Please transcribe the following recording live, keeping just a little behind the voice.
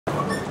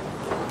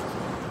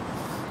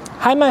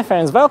Hi my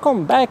friends,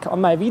 welcome back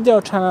on my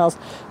video channels.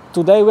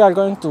 Today we are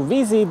going to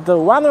visit the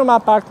one-room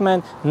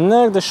apartment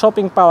near the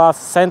shopping palace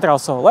Central,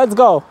 so let's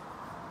go!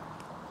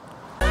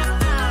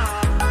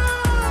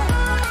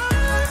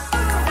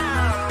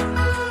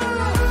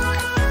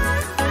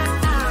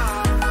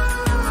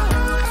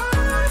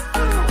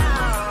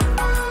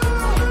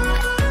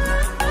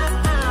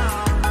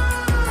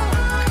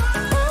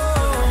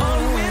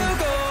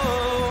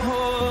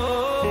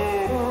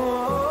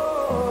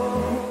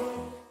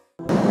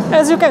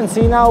 As you can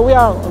see now, we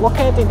are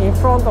located in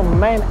front of the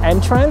main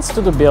entrance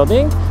to the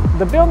building.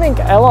 The building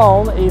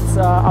alone is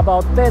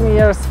about 10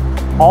 years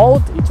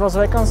old. It was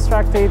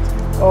reconstructed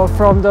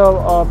from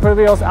the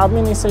previous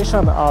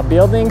administration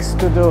buildings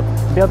to the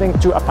building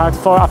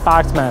for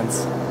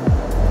apartments.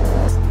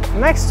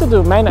 Next to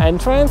the main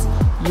entrance,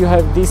 you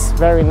have this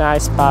very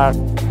nice park.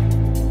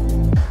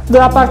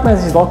 The apartment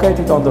is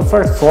located on the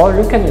first floor.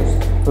 You can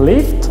use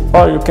lift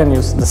or you can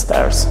use the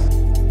stairs.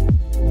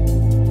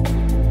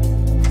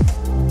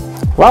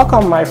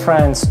 Welcome my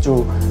friends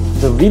to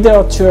the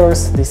video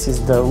tours. This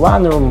is the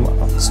one-room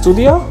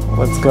studio.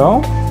 Let's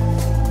go.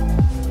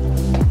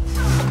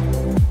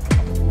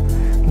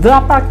 The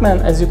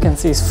apartment, as you can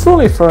see, is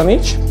fully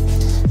furnished.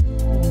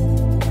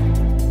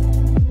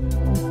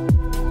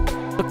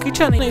 The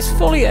kitchen is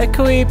fully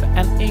equipped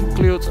and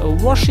includes a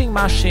washing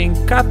machine,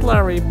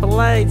 cutlery,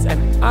 plates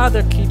and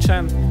other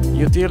kitchen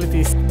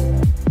utilities.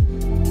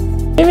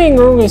 Living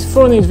room is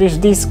furnished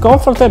with this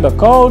comfortable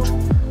couch,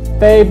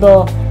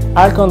 table,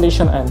 air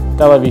conditioner and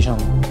television.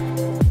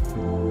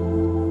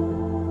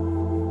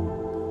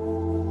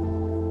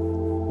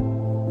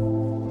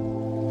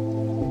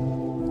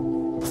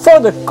 For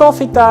the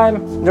coffee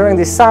time during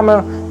the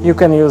summer, you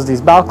can use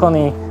this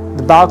balcony.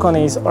 The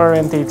balcony is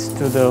oriented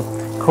to the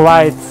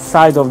quiet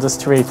side of the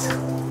street.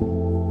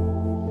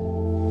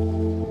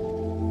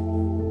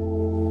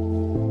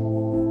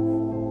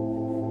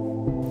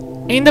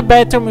 In the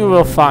bedroom you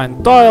will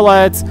find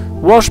toilets,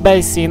 wash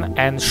basin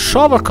and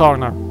shower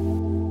corner.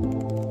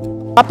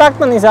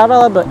 Apartment is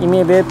available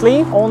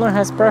immediately. Owner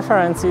has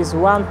preferences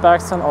one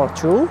person or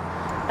two,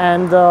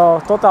 and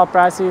the total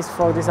prices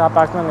for this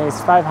apartment is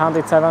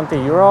 570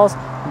 euros,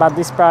 but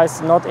this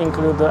price not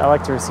include the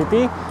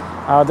electricity.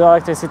 The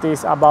electricity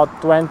is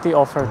about 20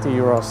 or 30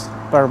 euros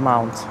per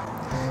month.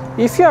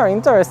 If you are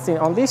interested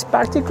on this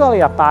particular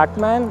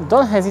apartment,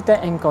 don't hesitate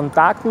and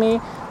contact me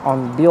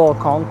on below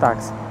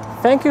contacts.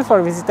 Thank you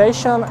for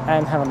visitation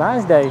and have a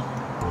nice day.